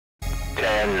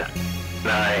10,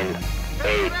 9,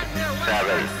 8,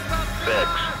 7, 6,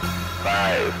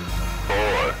 5,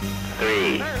 4,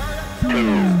 3, 2,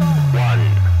 1.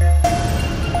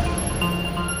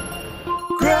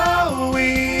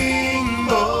 Growing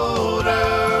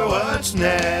bolder, what's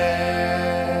next?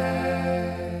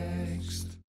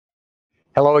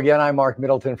 Hello again, I'm Mark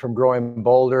Middleton from Growing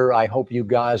Boulder. I hope you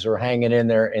guys are hanging in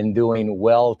there and doing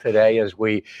well today as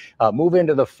we move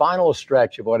into the final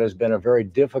stretch of what has been a very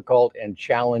difficult and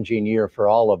challenging year for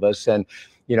all of us. And,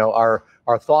 you know, our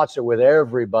thoughts are with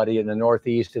everybody in the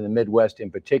Northeast and the Midwest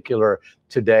in particular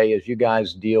today as you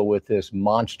guys deal with this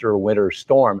monster winter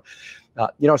storm.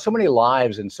 You know, so many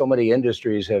lives and so many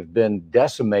industries have been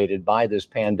decimated by this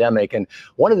pandemic. And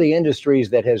one of the industries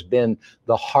that has been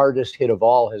the hardest hit of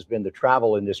all has been the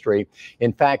travel industry.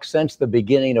 In fact, since the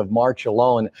beginning of March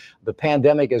alone, the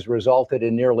pandemic has resulted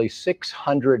in nearly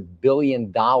 $600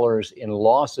 billion in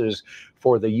losses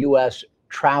for the U.S.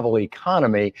 travel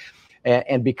economy.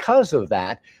 And because of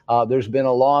that, there's been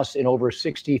a loss in over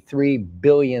 $63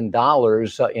 billion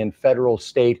in federal,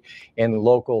 state, and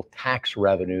local tax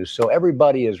revenues. So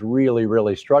everybody is really,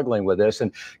 really struggling with this.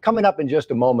 And coming up in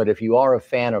just a moment, if you are a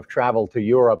fan of travel to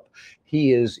Europe,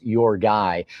 he is your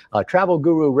guy. Travel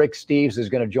guru Rick Steves is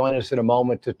going to join us in a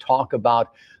moment to talk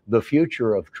about the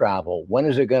future of travel. When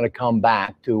is it going to come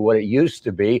back to what it used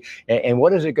to be? And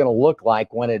what is it going to look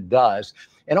like when it does?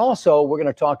 And also, we're going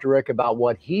to talk to Rick about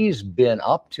what he's been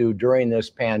up to during this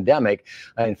pandemic.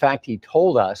 In fact, he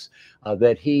told us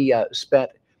that he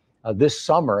spent this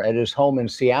summer at his home in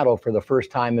Seattle for the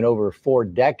first time in over 4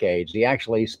 decades. He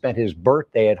actually spent his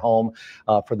birthday at home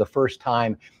for the first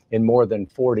time in more than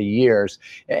 40 years.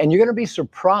 And you're going to be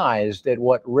surprised at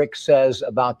what Rick says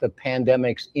about the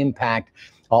pandemic's impact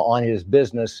on his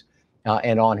business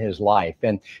and on his life.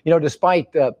 And, you know, despite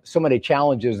so many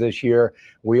challenges this year,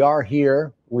 we are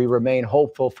here. We remain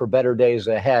hopeful for better days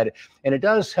ahead. And it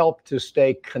does help to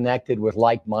stay connected with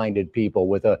like-minded people,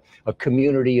 with a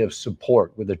community of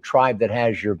support, with a tribe that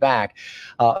has your back.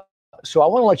 So I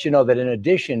want to let you know that in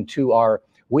addition to our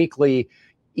weekly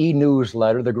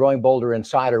e-newsletter, the Growing Boulder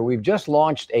Insider, we've just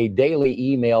launched a daily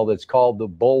email that's called the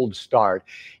Bold Start.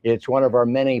 It's one of our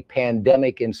many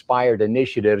pandemic-inspired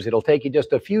initiatives. It'll take you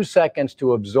just a few seconds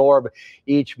to absorb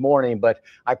each morning, but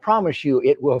I promise you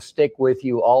it will stick with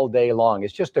you all day long.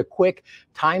 It's just a quick,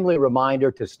 timely reminder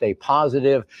to stay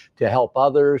positive, to help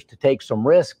others, to take some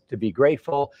risk, to be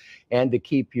grateful, and to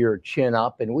keep your chin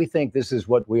up. And we think this is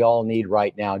what we all need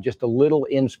right now, just a little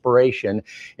inspiration.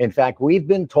 In fact, we've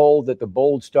been told that the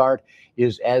Bold Start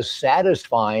is as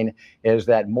satisfying as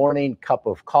that morning cup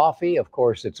of coffee. Of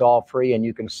course, it's all free, and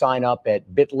you can sign up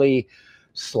at bit.ly/GB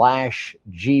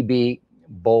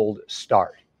Bold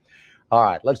Start. All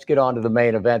right, let's get on to the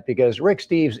main event, because Rick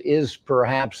Steves is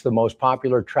perhaps the most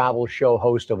popular travel show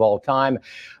host of all time.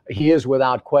 He is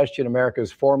without question America's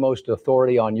foremost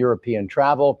authority on European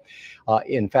travel.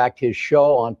 In fact, his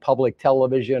show on public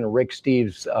television, Rick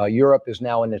Steves Europe, is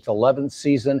now in its 11th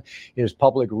season. His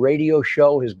public radio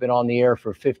show has been on the air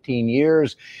for 15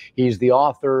 years. He's the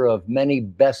author of many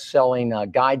best-selling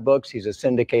guidebooks. He's a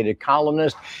syndicated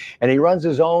columnist, and he runs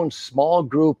his own small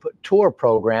group tour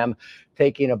program,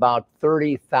 taking about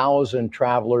 30,000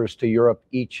 travelers to Europe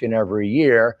each and every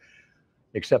year,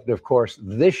 except, of course,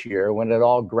 this year when it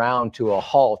all ground to a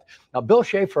halt. Now, Bill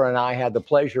Schaefer and I had the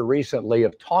pleasure recently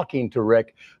of talking to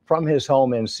Rick from his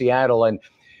home in Seattle. And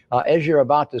as you're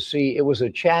about to see, it was a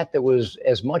chat that was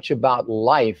as much about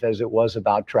life as it was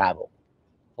about travel.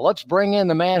 Well, let's bring in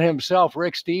the man himself,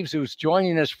 Rick Steves, who's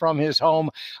joining us from his home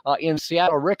in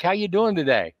Seattle. Rick, how you doing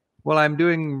today? Well, I'm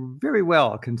doing very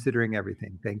well considering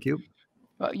everything. Thank you.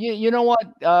 You know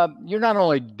what? You're not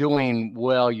only doing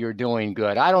well, you're doing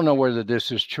good. I don't know whether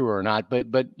this is true or not,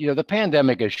 but you know, the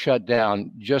pandemic has shut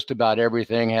down just about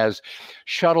everything, has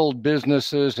shuttled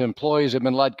businesses, employees have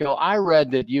been let go. I read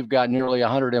that you've got nearly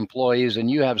 100 employees and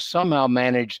you have somehow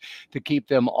managed to keep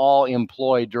them all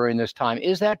employed during this time.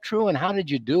 Is that true? And how did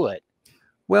you do it?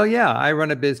 Well, yeah, I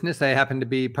run a business. I happen to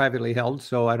be privately held,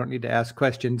 so I don't need to ask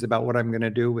questions about what I'm going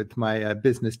to do with my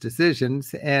business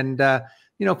decisions. And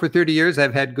you know, for 30 years,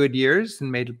 I've had good years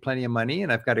and made plenty of money,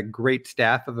 and I've got a great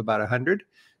staff of about 100.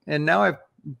 And now I'm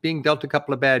being dealt a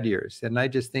couple of bad years, and I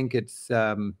just think it's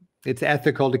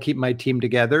ethical to keep my team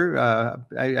together.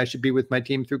 I should be with my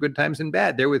team through good times and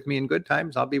bad. They're with me in good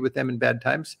times. I'll be with them in bad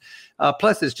times.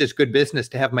 Plus, it's just good business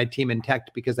to have my team intact,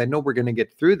 because I know we're going to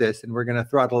get through this and we're going to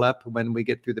throttle up when we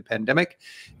get through the pandemic.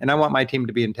 And I want my team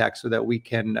to be intact so that we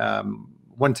can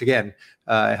once again,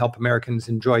 help Americans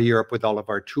enjoy Europe with all of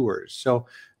our tours. So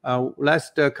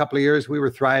Last couple of years, we were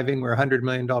thriving. We're a $100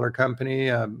 million company,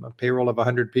 a payroll of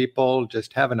 100 people,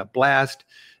 just having a blast.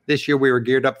 This year, we were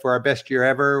geared up for our best year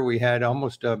ever. We had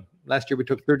last year, we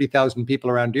took 30,000 people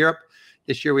around Europe.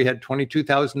 This year, we had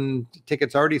 22,000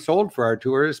 tickets already sold for our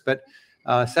tours. But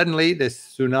suddenly,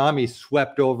 this tsunami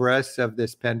swept over us of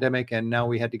this pandemic, and now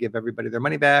we had to give everybody their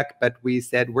money back. But we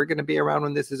said, we're going to be around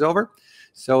when this is over.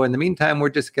 So in the meantime, we're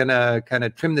just going to kind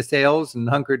of trim the sails and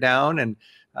hunker down, and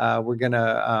we're going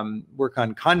to work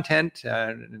on content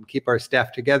and keep our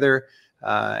staff together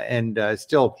and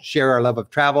still share our love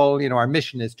of travel. You know, our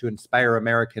mission is to inspire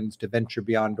Americans to venture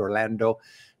beyond Orlando.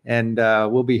 And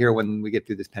we'll be here when we get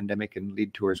through this pandemic and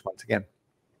lead tours once again.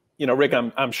 You know, Rick,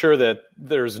 I'm sure that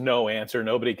there's no answer.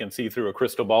 Nobody can see through a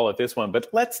crystal ball at this one, but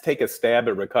let's take a stab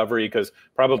at recovery, because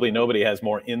probably nobody has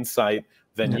more insight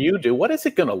than you do. What is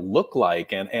it going to look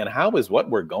like, and how is what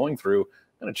we're going through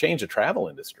going to change the travel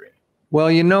industry? Well,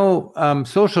 you know,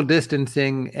 social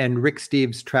distancing and Rick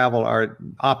Steves travel are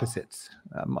opposites.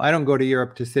 I don't go to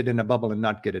Europe to sit in a bubble and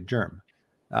not get a germ.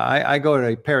 I go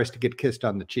to Paris to get kissed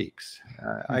on the cheeks.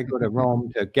 I go to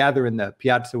Rome to gather in the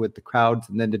piazza with the crowds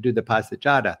and then to do the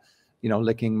passeggiata, you know,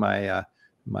 licking my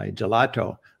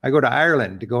gelato. I go to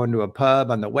Ireland to go into a pub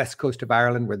on the west coast of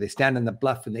Ireland where they stand on the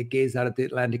bluff and they gaze out at the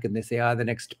Atlantic and they say, the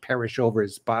next parish over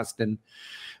is Boston.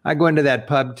 I go into that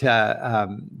pub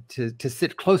to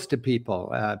sit close to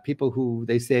people, people who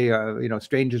they say are, you know,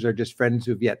 strangers are just friends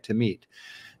who've yet to meet.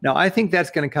 Now, I think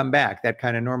that's going to come back, that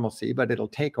kind of normalcy, but it'll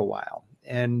take a while.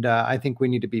 And I think we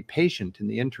need to be patient in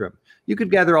the interim. You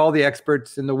could gather all the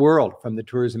experts in the world from the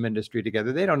tourism industry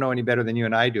together. They don't know any better than you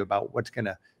and I do about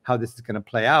how this is going to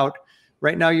play out.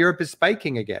 Right now, Europe is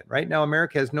spiking again. Right now,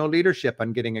 America has no leadership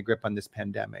on getting a grip on this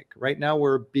pandemic. Right now,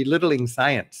 we're belittling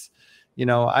science. You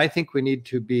know, I think we need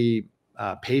to be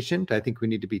patient. I think we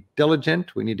need to be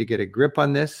diligent. We need to get a grip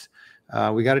on this.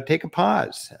 We got to take a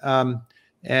pause.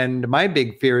 And my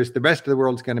big fear is the rest of the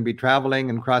world's going to be traveling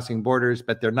and crossing borders,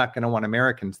 but they're not going to want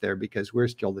Americans there because we're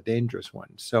still the dangerous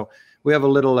ones. So we have a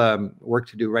little work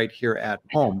to do right here at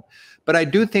home. But I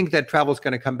do think that travel is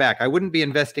going to come back. I wouldn't be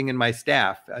investing in my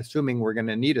staff, assuming we're going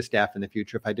to need a staff in the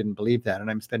future, if I didn't believe that. And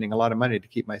I'm spending a lot of money to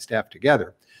keep my staff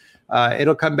together.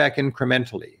 It'll come back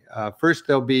incrementally. First,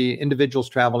 there'll be individuals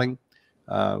traveling,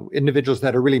 individuals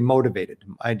that are really motivated.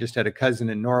 I just had a cousin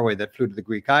in Norway that flew to the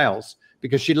Greek Isles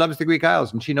because she loves the Greek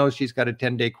Isles and she knows she's got a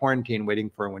 10-day quarantine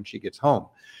waiting for her when she gets home.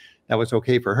 That was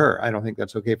okay for her. I don't think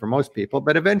that's okay for most people,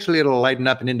 but eventually it'll lighten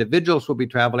up and individuals will be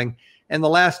traveling. And the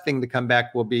last thing to come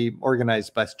back will be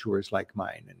organized bus tours like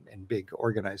mine and big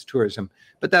organized tourism,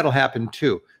 but that'll happen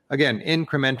too. Again,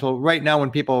 incremental. Right now, when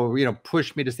people, you know,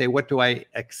 push me to say, what do I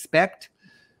expect?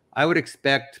 I would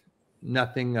expect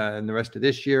nothing in the rest of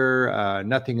this year,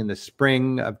 nothing in the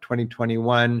spring of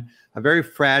 2021, a very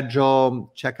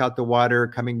fragile, check out the water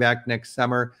coming back next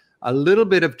summer, a little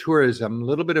bit of tourism,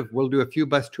 we'll do a few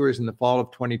bus tours in the fall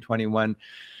of 2021.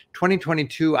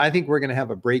 2022, I think we're going to have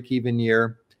a break-even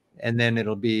year, and then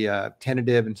it'll be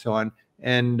tentative and so on.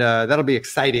 And that'll be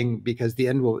exciting because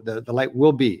the light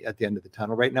will be at the end of the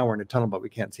tunnel. Right now we're in a tunnel, but we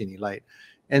can't see any light.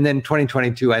 And then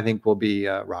 2022, I think, will be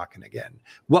rocking again.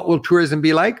 What will tourism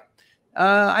be like?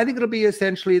 I think it'll be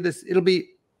essentially this. It'll be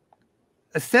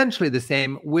essentially the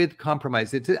same with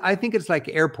compromise. I think it's like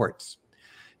airports.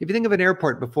 If you think of an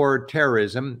airport before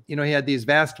terrorism, you know, you had these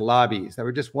vast lobbies that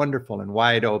were just wonderful and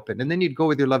wide open, and then you'd go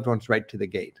with your loved ones right to the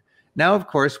gate. Now, of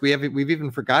course, we've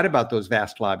even forgot about those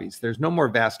vast lobbies. There's no more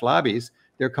vast lobbies.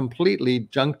 They're completely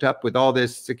junked up with all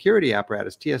this security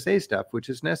apparatus, TSA stuff, which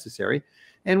is necessary.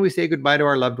 And we say goodbye to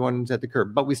our loved ones at the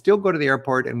curb. But we still go to the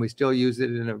airport and we still use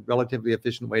it in a relatively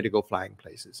efficient way to go flying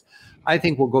places. I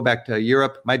think we'll go back to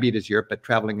Europe. My beat is Europe, but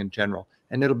traveling in general.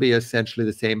 And it'll be essentially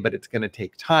the same, but it's going to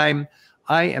take time.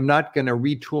 I am not going to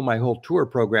retool my whole tour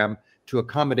program to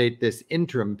accommodate this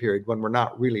interim period when we're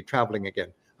not really traveling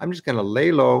again. I'm just going to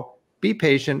lay low, be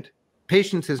patient.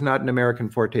 Patience is not an American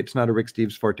forte. It's not a Rick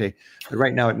Steves forte, but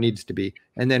right now it needs to be.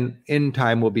 And then in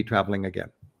time, we'll be traveling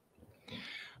again.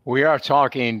 We are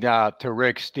talking to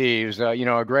Rick Steves, you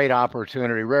know, a great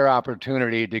opportunity, rare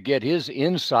opportunity to get his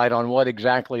insight on what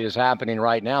exactly is happening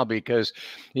right now, because,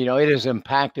 you know, it has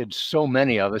impacted so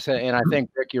many of us. And I think,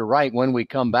 Rick, you're right. When we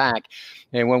come back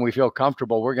and when we feel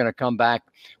comfortable, we're going to come back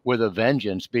with a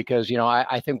vengeance, because, you know,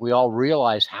 I think we all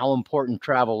realize how important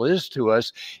travel is to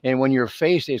us. And when you're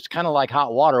faced, it's kind of like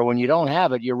hot water. When you don't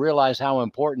have it, you realize how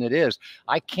important it is.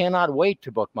 I cannot wait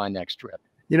to book my next trip.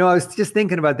 You know, I was just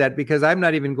thinking about that because I'm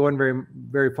not even going very,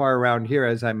 very far around here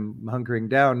as I'm hunkering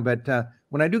down. But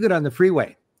when I do get on the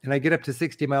freeway and I get up to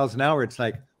 60 miles an hour, it's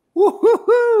like,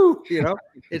 woo-hoo-hoo, woo,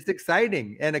 it's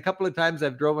exciting. And a couple of times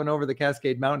I've driven over the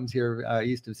Cascade Mountains here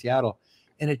east of Seattle,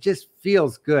 and it just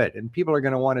feels good. And people are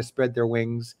going to want to spread their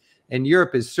wings. And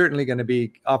Europe is certainly going to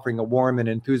be offering a warm and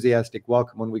enthusiastic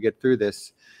welcome when we get through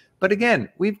this. But again,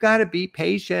 we've got to be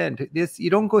patient. You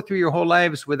don't go through your whole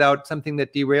lives without something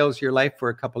that derails your life for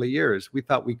a couple of years. We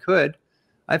thought we could.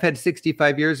 I've had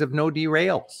 65 years of no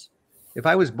derails. If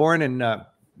I was born in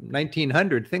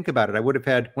 1900, think about it. I would have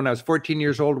had, when I was 14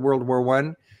 years old, World War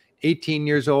I, 18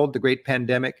 years old, the Great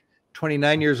Pandemic,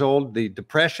 29 years old, the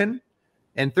Depression,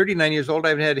 and 39 years old,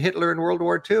 I've had Hitler in World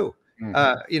War II.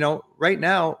 Right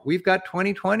now, we've got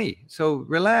 2020. So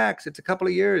relax. It's a couple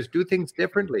of years. Do things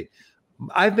differently.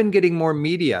 I've been getting more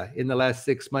media in the last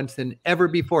 6 months than ever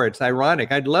before. It's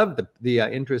ironic. I'd love the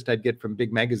interest I'd get from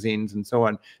big magazines and so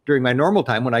on during my normal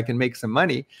time when I can make some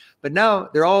money. But now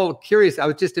they're all curious. I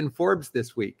was just in Forbes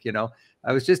this week.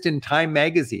 I was just in Time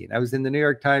Magazine. I was in the New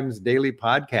York Times Daily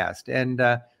Podcast. And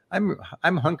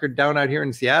I'm hunkered down out here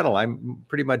in Seattle. I'm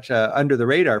pretty much under the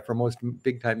radar for most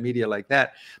big time media like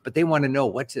that. But they want to know,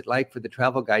 what's it like for the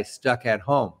travel guy stuck at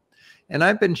home? And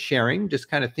I've been sharing, just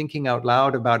kind of thinking out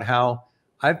loud about how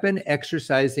I've been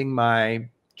exercising my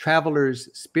traveler's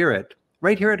spirit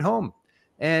right here at home.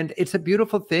 And it's a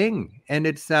beautiful thing. And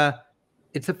it's a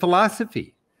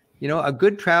philosophy. A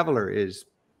good traveler is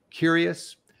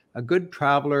curious. A good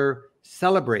traveler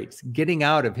celebrates getting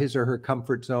out of his or her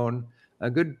comfort zone. A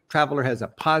good traveler has a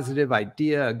positive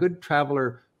idea. A good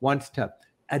traveler wants to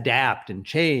adapt and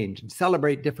change and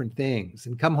celebrate different things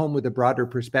and come home with a broader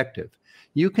perspective.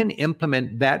 You can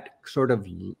implement that sort of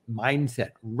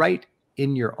mindset right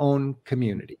in your own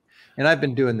community. And I've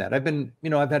been doing that. I've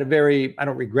had a very, I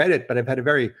don't regret it, but I've had a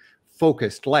very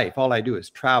focused life. All I do is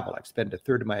travel. I've spent a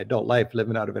third of my adult life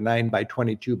living out of a 9 by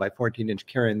 22 by 14 inch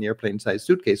carry-on the airplane size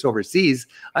suitcase overseas.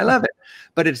 I love it,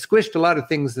 but it squished a lot of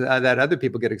things that other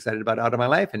people get excited about out of my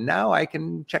life. And now I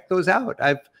can check those out.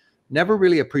 I've never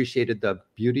really appreciated the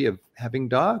beauty of having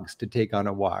dogs to take on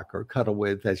a walk or cuddle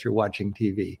with as you're watching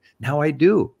TV. Now I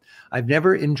do. I've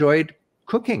never enjoyed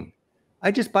cooking. I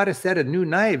just bought a set of new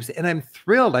knives and I'm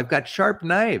thrilled. I've got sharp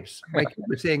knives. My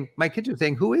kids are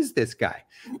saying, who is this guy?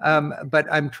 But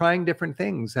I'm trying different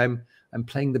things. I'm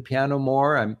playing the piano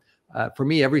more. For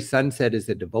me, every sunset is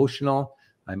a devotional.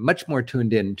 I'm much more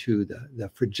tuned in to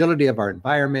the fragility of our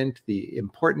environment, the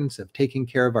importance of taking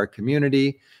care of our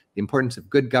community, the importance of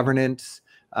good governance.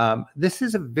 This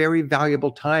is a very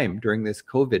valuable time during this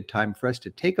COVID time for us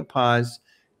to take a pause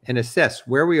and assess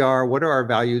where we are, what are our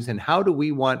values, and how do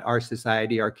we want our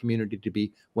society, our community to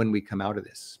be when we come out of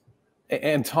this.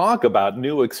 And talk about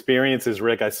new experiences,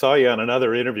 Rick. I saw you on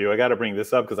another interview. I got to bring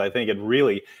this up because I think it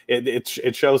really,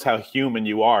 it shows how human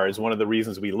you are, is one of the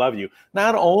reasons we love you.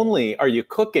 Not only are you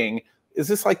cooking, is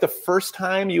this like the first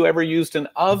time you ever used an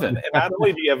oven? And not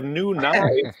only do you have new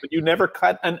knives, but you never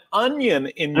cut an onion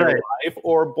in your life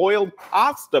or boiled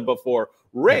pasta before.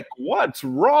 Rick, what's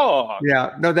wrong?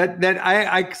 Yeah, no, that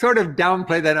I sort of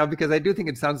downplay that now because I do think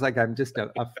it sounds like I'm just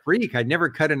a freak. I never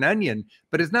cut an onion,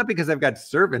 but it's not because I've got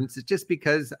servants. It's just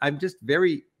because I'm just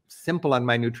very simple on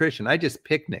my nutrition. I just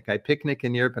picnic. I picnic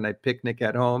in Europe and I picnic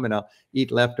at home and I'll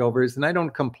eat leftovers and I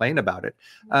don't complain about it.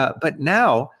 But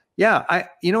now, yeah,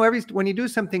 when you do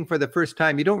something for the first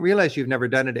time, you don't realize you've never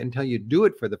done it until you do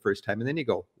it for the first time. And then you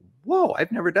go, whoa,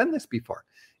 I've never done this before.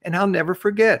 And I'll never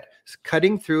forget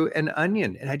cutting through an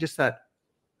onion. And I just thought,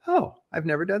 oh, I've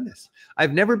never done this.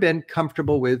 I've never been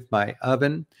comfortable with my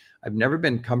oven. I've never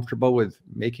been comfortable with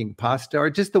making pasta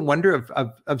or just the wonder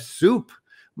of soup.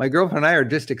 My girlfriend and I are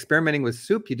just experimenting with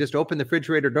soup. You just open the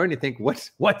refrigerator door and you think,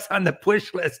 what's on the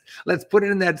push list? Let's put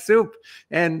it in that soup.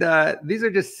 And these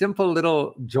are just simple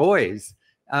little joys.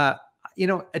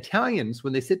 Italians,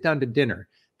 when they sit down to dinner,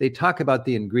 they talk about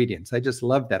the ingredients. I just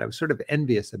love that. I was sort of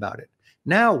envious about it.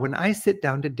 Now, when I sit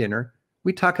down to dinner,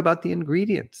 we talk about the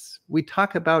ingredients. We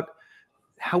talk about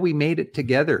how we made it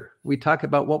together. We talk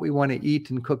about what we want to eat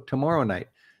and cook tomorrow night.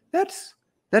 That's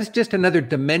just another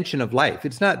dimension of life.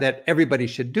 It's not that everybody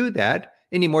should do that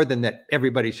any more than that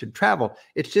everybody should travel.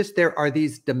 It's just there are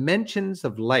these dimensions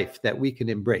of life that we can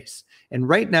embrace. And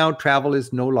right now, travel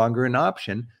is no longer an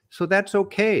option. So that's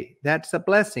okay. That's a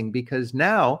blessing because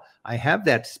now I have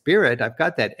that spirit. I've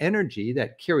got that energy,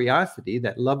 that curiosity,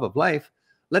 that love of life.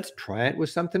 Let's try it with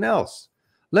something else.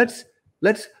 Let's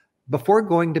before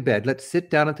going to bed, let's sit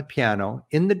down at the piano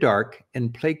in the dark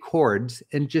and play chords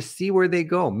and just see where they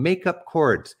go. Make up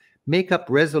chords, make up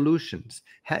resolutions,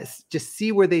 just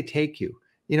see where they take you.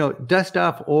 Dust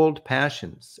off old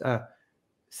passions,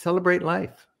 celebrate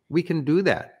life. We can do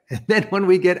that. And then when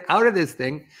we get out of this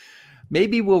thing,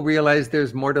 maybe we'll realize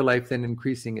there's more to life than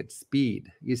increasing its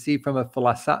speed. You see, from a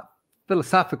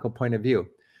philosophical point of view,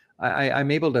 I'm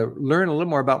able to learn a little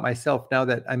more about myself now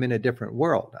that I'm in a different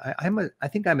world. I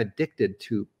think I'm addicted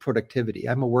to productivity.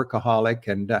 I'm a workaholic,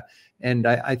 and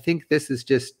I think this is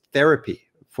just therapy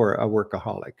for a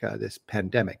workaholic. This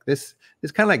pandemic, this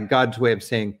is kind of like God's way of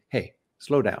saying, "Hey,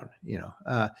 slow down,"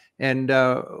 and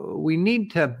we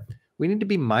need to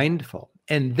be mindful.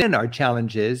 And then our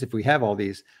challenge is, if we have all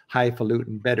these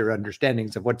highfalutin, better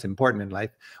understandings of what's important in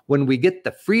life, when we get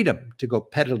the freedom to go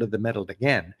pedal to the metal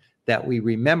again, that we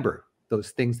remember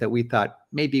those things that we thought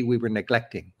maybe we were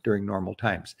neglecting during normal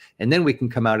times. And then we can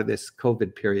come out of this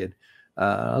COVID period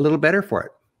a little better for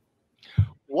it.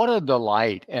 What a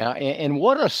delight, and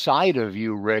what a side of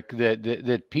you, Rick,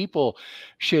 that people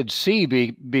should see.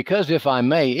 Because, if I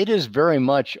may, it is very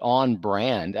much on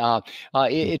brand. To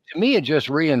me, it just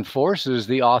reinforces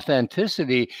the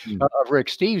authenticity of Rick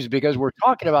Steves, because we're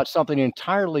talking about something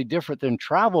entirely different than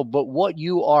travel. But what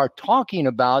you are talking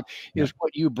about is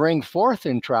what you bring forth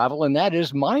in travel, and that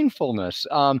is mindfulness.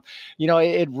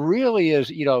 It really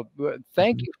is.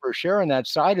 Thank you for sharing that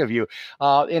side of you.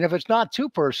 And if it's not too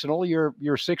personal, you're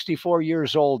 64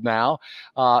 years old now.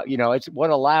 It's what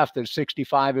a laugh that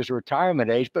 65 is retirement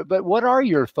age. But what are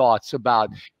your thoughts about,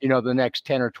 the next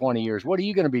 10 or 20 years? What are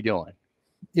you going to be doing?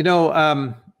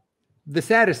 The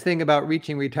saddest thing about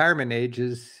reaching retirement age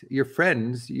is your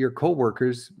friends, your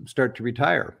coworkers start to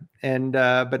retire. And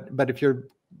but if you're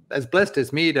as blessed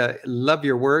as me to love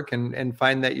your work and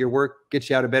find that your work gets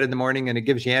you out of bed in the morning and it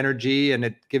gives you energy and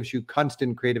it gives you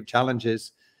constant creative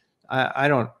challenges,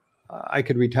 I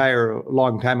could retire a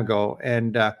long time ago.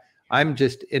 And I'm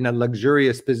just in a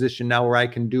luxurious position now where I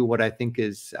can do what I think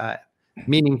is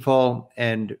meaningful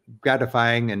and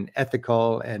gratifying and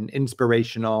ethical and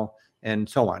inspirational and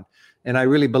so on. And I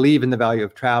really believe in the value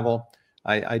of travel.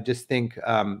 I just think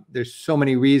there's so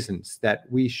many reasons that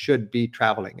we should be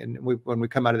traveling. And when we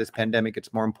come out of this pandemic,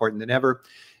 it's more important than ever.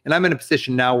 And I'm in a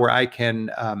position now where I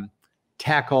can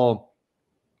tackle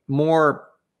more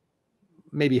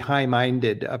maybe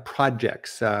high-minded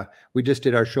projects. We just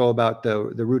did our show about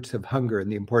the roots of hunger and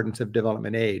the importance of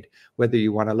development aid, whether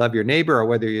you want to love your neighbor or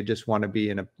whether you just want to be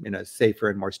in a safer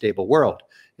and more stable world.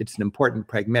 It's an important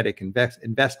pragmatic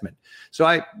investment. So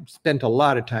I spent a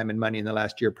lot of time and money in the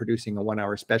last year producing a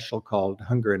 1-hour special called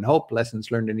Hunger and Hope,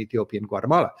 Lessons Learned in Ethiopia and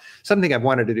Guatemala, something I've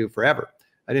wanted to do forever.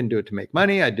 I didn't do it to make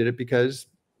money. I did it because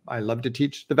I love to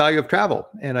teach the value of travel,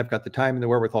 and I've got the time and the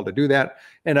wherewithal to do that.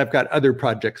 And I've got other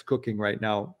projects cooking right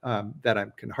now that I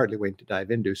can hardly wait to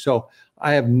dive into. So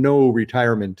I have no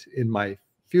retirement in my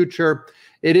future.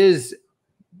 It is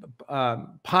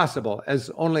possible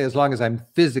only as long as I'm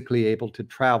physically able to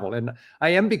travel. And I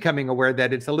am becoming aware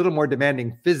that it's a little more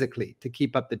demanding physically to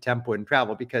keep up the tempo in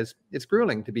travel, because it's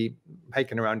grueling to be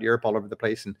hiking around Europe all over the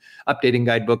place and updating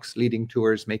guidebooks, leading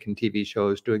tours, making TV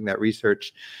shows, doing that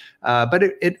research. But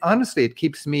it honestly, it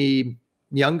keeps me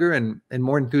younger and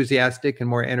more enthusiastic and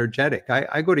more energetic.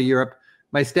 I go to Europe.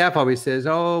 My staff always says,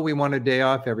 "Oh, we want a day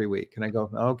off every week." And I go,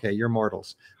 "Okay, you're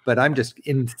mortals." But I'm just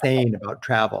insane about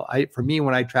travel. For me,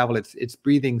 when I travel, it's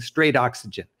breathing straight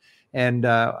oxygen. And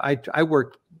I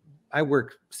work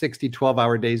 60,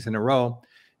 12-hour days in a row.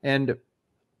 And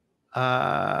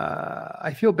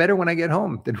I feel better when I get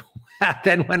home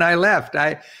than when I left.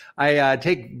 I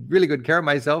take really good care of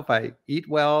myself. I eat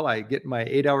well. I get my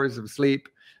 8 hours of sleep.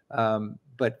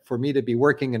 But for me to be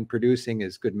working and producing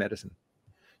is good medicine.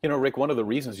 Rick, one of the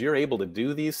reasons you're able to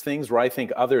do these things where I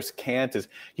think others can't is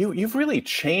you've really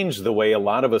changed the way a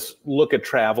lot of us look at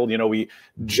travel. We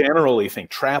generally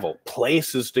think travel,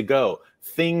 places to go,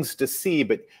 things to see,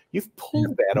 but you've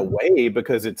pulled that away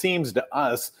because it seems to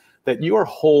us that your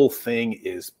whole thing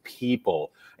is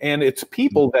people. And it's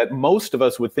people that most of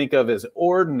us would think of as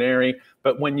ordinary,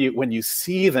 but when you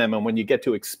see them and when you get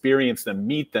to experience them,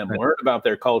 meet them, learn about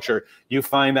their culture, you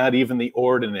find out even the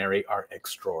ordinary are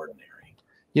extraordinary.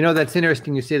 That's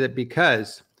interesting you say that,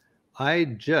 because I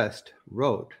just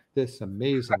wrote this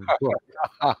amazing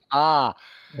book.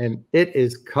 And it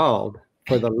is called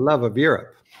For the Love of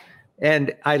Europe.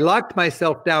 And I locked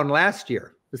myself down last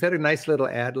year. Was that a nice little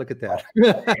ad? Look at that.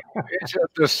 It's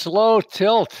just a slow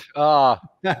tilt.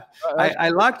 I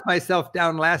locked myself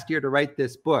down last year to write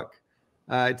this book.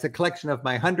 It's a collection of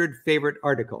my 100 favorite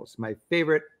articles, my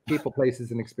favorite people,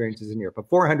 places, and experiences in Europe, a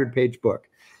 400-page book.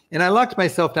 And I locked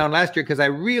myself down last year because I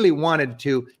really wanted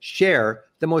to share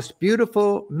the most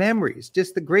beautiful memories,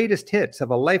 just the greatest hits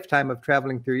of a lifetime of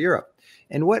traveling through Europe.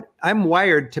 And I'm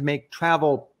wired to make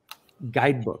travel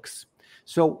guidebooks.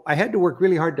 So I had to work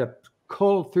really hard to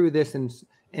cull through this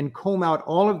and comb out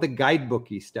all of the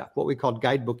guidebooky stuff, what we called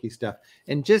guidebooky stuff,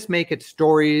 and just make it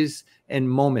stories and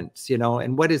moments,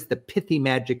 and what is the pithy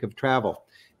magic of travel.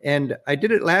 And I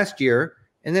did it last year.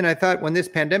 And then I thought when this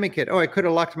pandemic hit, oh, I could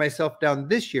have locked myself down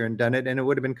this year and done it, and it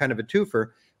would have been kind of a twofer.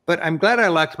 But I'm glad I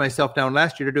locked myself down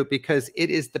last year to do it, because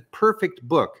it is the perfect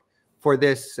book for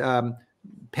this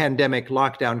pandemic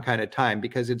lockdown kind of time,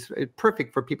 because it's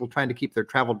perfect for people trying to keep their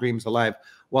travel dreams alive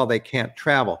while they can't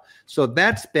travel. So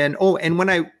that's been, and when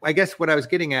I guess what I was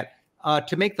getting at,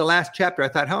 to make the last chapter, I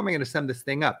thought, how am I going to sum this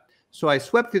thing up? So I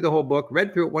swept through the whole book,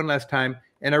 read through it one last time,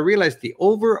 and I realized the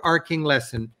overarching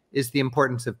lesson is the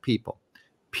importance of people.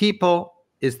 People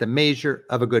is the measure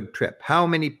of a good trip. How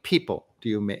many people do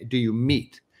you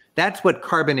meet? That's what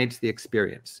carbonates the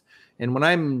experience. And when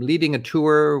I'm leading a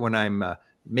tour, when I'm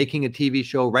making a TV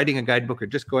show, writing a guidebook, or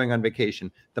just going on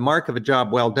vacation, the mark of a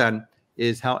job well done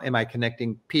is how am I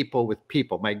connecting people with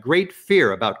people. My great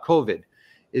fear about COVID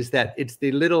is that it's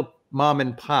the little mom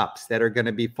and pops that are going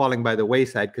to be falling by the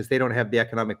wayside because they don't have the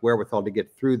economic wherewithal to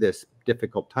get through this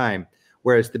difficult time.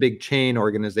 Whereas the big chain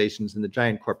organizations and the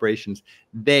giant corporations,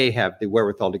 they have the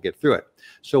wherewithal to get through it.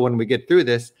 So when we get through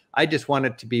this, I just want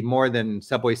it to be more than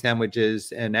Subway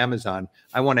sandwiches and Amazon.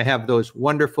 I want to have those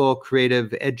wonderful,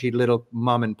 creative, edgy little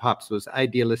mom and pops, those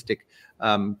idealistic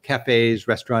cafes,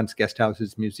 restaurants, guest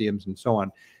houses, museums, and so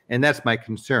on. And that's my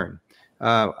concern.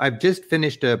 I've just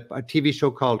finished a TV show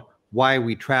called Why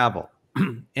We Travel.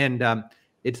 And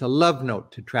it's a love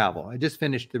note to travel. I just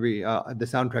finished the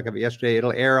soundtrack of it yesterday.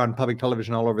 It'll air on public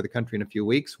television all over the country in a few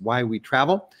weeks, Why We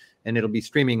Travel. And it'll be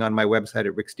streaming on my website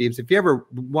at Rick Steves. If you ever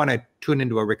want to tune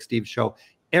into a Rick Steves show,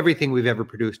 everything we've ever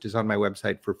produced is on my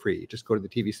website for free. Just go to the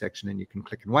TV section and you can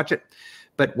click and watch it.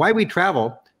 But Why We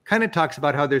Travel kind of talks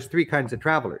about how there's three kinds of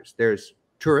travelers. There's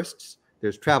tourists,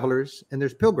 there's travelers, and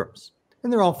there's pilgrims.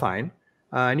 And they're all fine.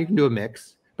 And you can do a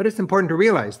mix. But it's important to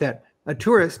realize that a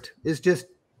tourist is just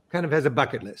kind of has a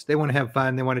bucket list. They want to have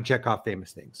fun. They want to check off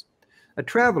famous things. A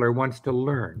traveler wants to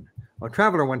learn. A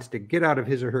traveler wants to get out of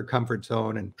his or her comfort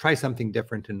zone and try something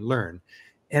different and learn.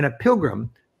 And a pilgrim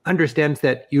understands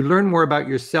that you learn more about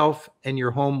yourself and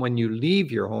your home when you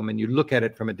leave your home and you look at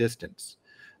it from a distance.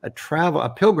 A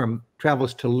pilgrim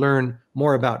travels to learn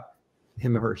more about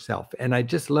him or herself. And I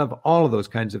just love all of those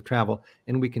kinds of travel,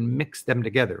 and we can mix them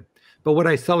together. But what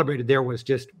I celebrated there was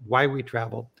just why we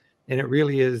travel. And it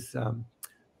really is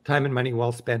time and money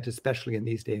well spent, especially in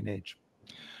these day and age.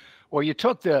 Well, you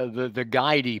took the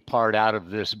guidey part out of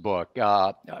this book.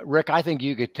 Rick, I think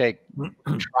you could take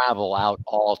travel out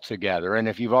altogether. And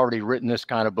if you've already written this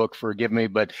kind of book, forgive me,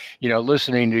 but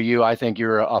listening to you, I think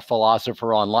you're a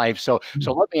philosopher on life. So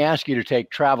let me ask you to take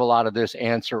travel out of this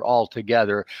answer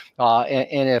altogether.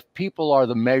 And if people are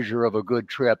the measure of a good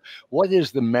trip, what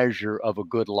is the measure of a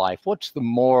good life? What's the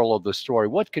moral of the story?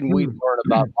 What can we learn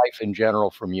about life in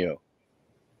general from you?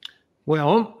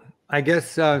 Well, I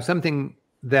guess something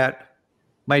that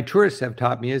my tourists have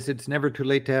taught me is it's never too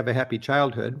late to have a happy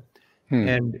childhood,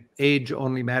 and age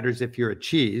only matters if you're a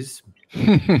cheese.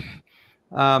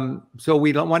 So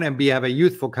we don't want to have a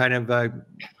youthful kind of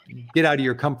get out of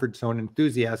your comfort zone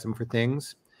enthusiasm for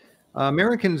things.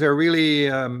 Americans are really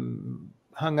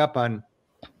hung up on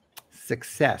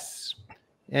success,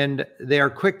 and they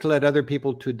are quick to let other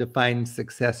people to define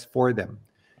success for them.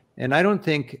 And I don't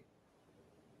think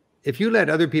if you let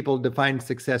other people define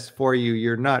success for you,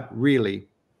 you're not really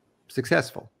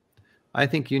successful. I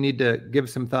think you need to give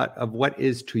some thought of what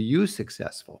is to you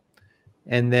successful,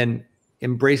 and then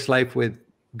embrace life with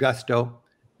gusto,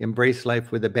 embrace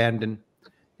life with abandon,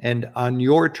 and on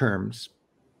your terms,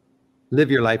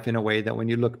 live your life in a way that when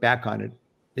you look back on it,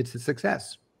 it's a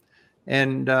success.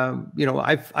 And,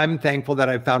 I'm thankful that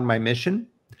I've found my mission.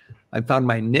 I've found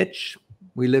my niche.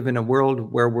 We live in a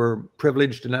world where we're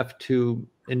privileged enough to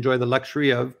enjoy the luxury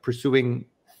of pursuing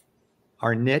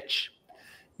our niche.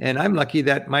 And I'm lucky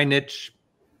that my niche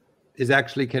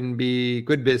can be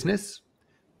good business,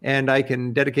 and I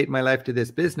can dedicate my life to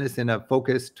this business in a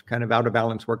focused, kind of out of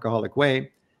balance workaholic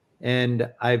way. And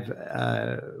I've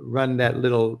run that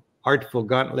little artful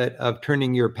gauntlet of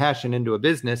turning your passion into a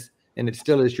business, and it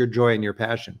still is your joy and your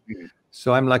passion. Mm-hmm.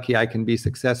 So I'm lucky I can be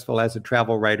successful as a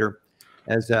travel writer,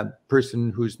 as a person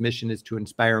whose mission is to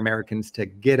inspire Americans to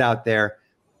get out there,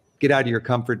 get out of your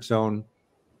comfort zone,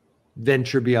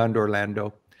 venture beyond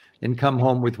Orlando, and come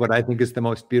home with what I think is the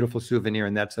most beautiful souvenir,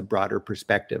 and that's a broader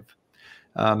perspective.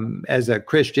 As a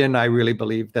Christian, I really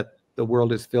believe that the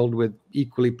world is filled with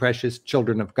equally precious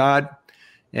children of God.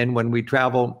 And when we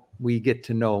travel, we get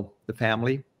to know the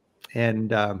family.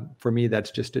 And for me,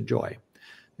 that's just a joy.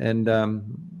 And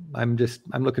I'm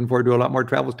looking forward to a lot more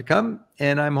travels to come.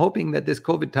 And I'm hoping that this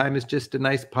COVID time is just a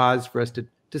nice pause for us to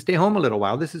stay home a little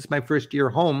while. This is my first year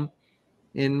home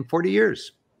in 40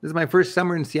 years. This is my first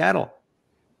summer in Seattle,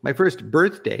 my first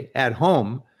birthday at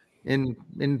home.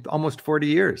 in almost 40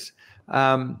 years.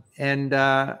 And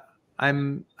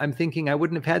I'm thinking I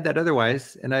wouldn't have had that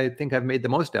otherwise, and I think I've made the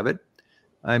most of it.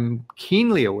 I'm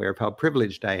keenly aware of how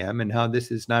privileged I am and how this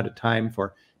is not a time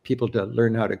for people to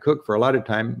learn how to cook. For a lot of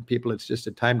time, people, it's just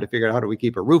a time to figure out how do we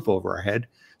keep a roof over our head.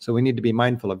 So we need to be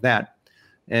mindful of that.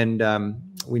 And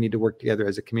we need to work together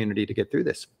as a community to get through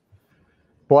this.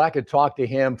 Boy, I could talk to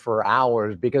him for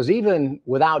hours, because even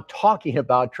without talking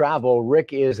about travel,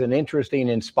 Rick is an interesting,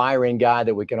 inspiring guy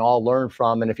that we can all learn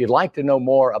from. And if you'd like to know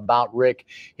more about Rick,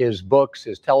 his books,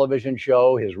 his television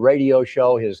show, his radio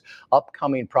show, his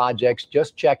upcoming projects,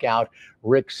 just check out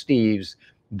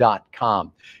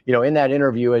ricksteves.com. You know, in that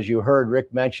interview, as you heard,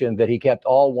 Rick mentioned that he kept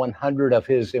all 100 of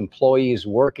his employees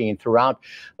working throughout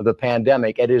the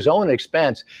pandemic at his own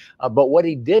expense. But what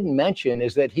he didn't mention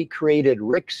is that he created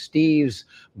Rick Steves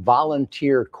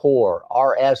Volunteer Corps,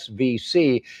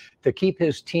 RSVC, to keep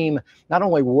his team not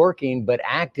only working, but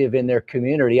active in their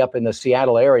community up in the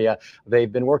Seattle area.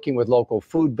 They've been working with local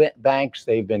food banks.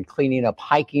 They've been cleaning up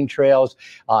hiking trails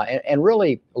and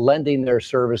really lending their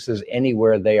services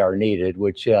anywhere they are needed,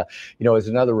 which, you know, is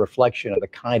another reflection of the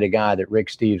kind of guy that Rick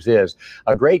Steves is.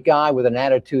 A great guy with an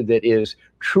attitude that is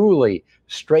truly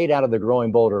straight out of the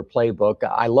Growing Bolder playbook.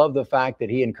 I love the fact that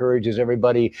he encourages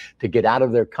everybody to get out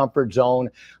of their comfort zone,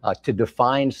 to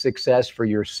define success for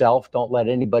yourself. Don't let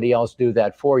anybody else do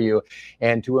that for you,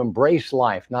 and to embrace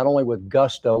life, not only with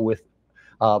gusto,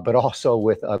 but also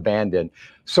with abandon.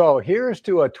 So here's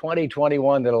to a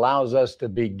 2021 that allows us to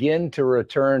begin to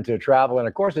return to travel. And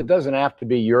of course, it doesn't have to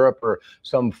be Europe or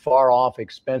some far off,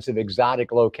 expensive,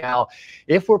 exotic locale.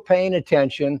 If we're paying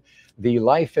attention, the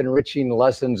life-enriching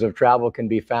lessons of travel can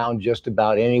be found just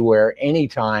about anywhere,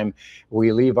 anytime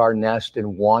we leave our nest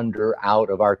and wander out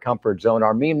of our comfort zone.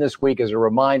 Our meme this week is a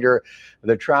reminder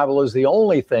that travel is the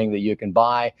only thing that you can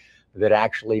buy that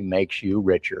actually makes you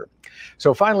richer.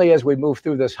 So finally, as we move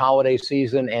through this holiday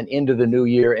season and into the new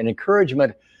year, an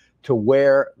encouragement to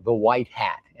wear the white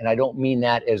hat. And I don't mean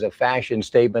that as a fashion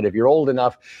statement. If you're old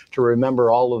enough to remember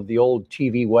all of the old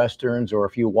TV Westerns, or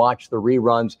if you watch the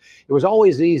reruns, it was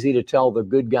always easy to tell the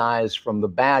good guys from the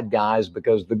bad guys,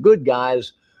 because the good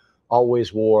guys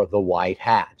always wore the white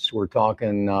hats. We're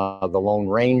talking the Lone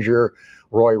Ranger,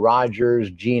 Roy Rogers,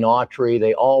 Gene Autry.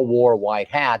 They all wore white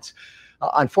hats.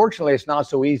 Unfortunately, it's not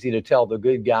so easy to tell the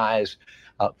good guys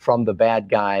from the bad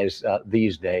guys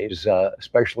these days,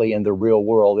 especially in the real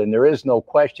world. And there is no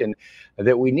question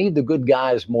that we need the good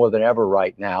guys more than ever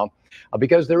right now,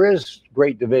 because there is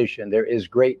great division. There is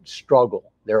great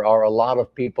struggle. There are a lot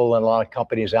of people and a lot of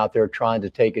companies out there trying to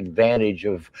take advantage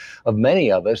of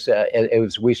many of us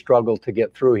as we struggle to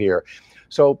get through here.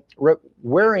 So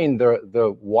wearing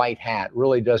the white hat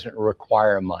really doesn't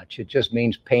require much. It just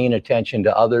means paying attention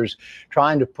to others,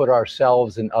 trying to put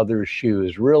ourselves in others'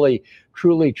 shoes, really,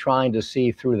 truly trying to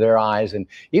see through their eyes. And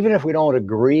even if we don't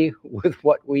agree with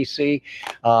what we see,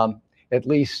 at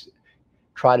least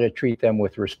try to treat them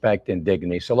with respect and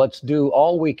dignity. So let's do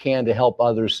all we can to help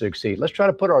others succeed. Let's try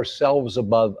to put ourselves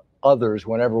above others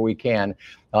whenever we can,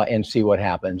 and see what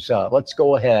happens. Let's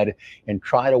go ahead and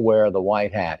try to wear the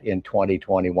white hat in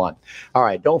 2021. All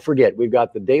right, don't forget, we've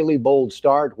got the Daily Bold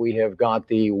Start. We have got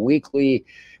the weekly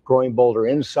Growing Bolder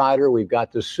Insider. We've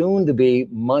got the soon-to-be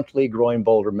monthly Growing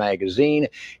Bolder magazine.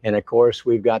 And of course,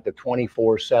 we've got the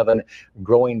 24/7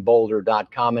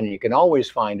 growingbolder.com. And you can always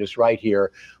find us right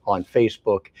here on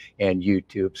Facebook and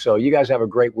YouTube. So you guys have a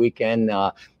great weekend.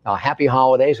 Happy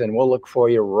holidays, and we'll look for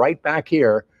you right back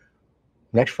here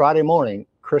next Friday morning,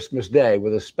 Christmas Day,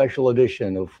 with a special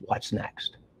edition of What's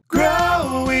Next.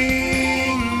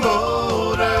 Growing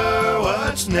bolder,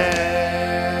 what's next?